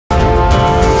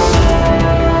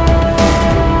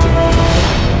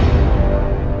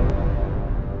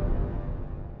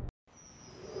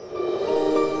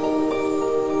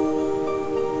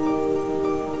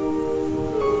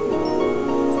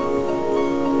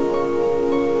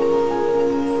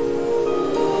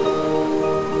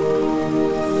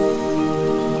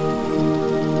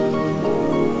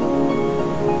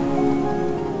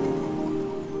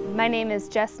name is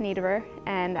Jess Niederer,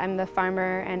 and I'm the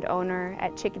farmer and owner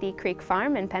at Chickadee Creek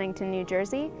Farm in Pennington, New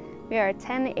Jersey. We are a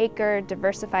 10-acre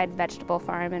diversified vegetable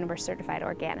farm, and we're certified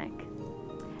organic.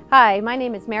 Hi, my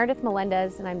name is Meredith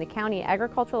Melendez, and I'm the County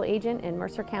Agricultural Agent in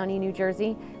Mercer County, New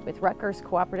Jersey with Rutgers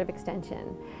Cooperative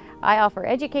Extension. I offer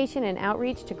education and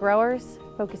outreach to growers,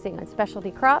 focusing on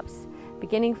specialty crops,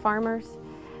 beginning farmers,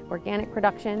 organic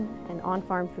production, and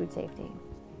on-farm food safety.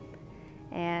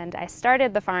 And I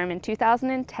started the farm in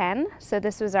 2010, so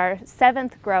this was our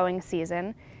 7th growing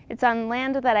season. It's on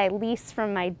land that I lease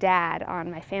from my dad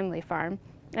on my family farm,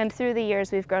 and through the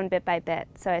years we've grown bit by bit.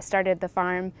 So I started the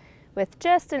farm with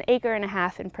just 1.5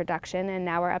 acres in production, and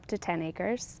now we're up to 10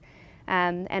 acres.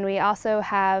 And we also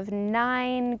have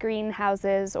 9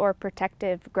 greenhouses or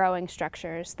protective growing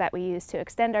structures that we use to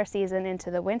extend our season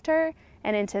into the winter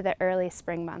and into the early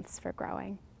spring months for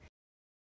growing.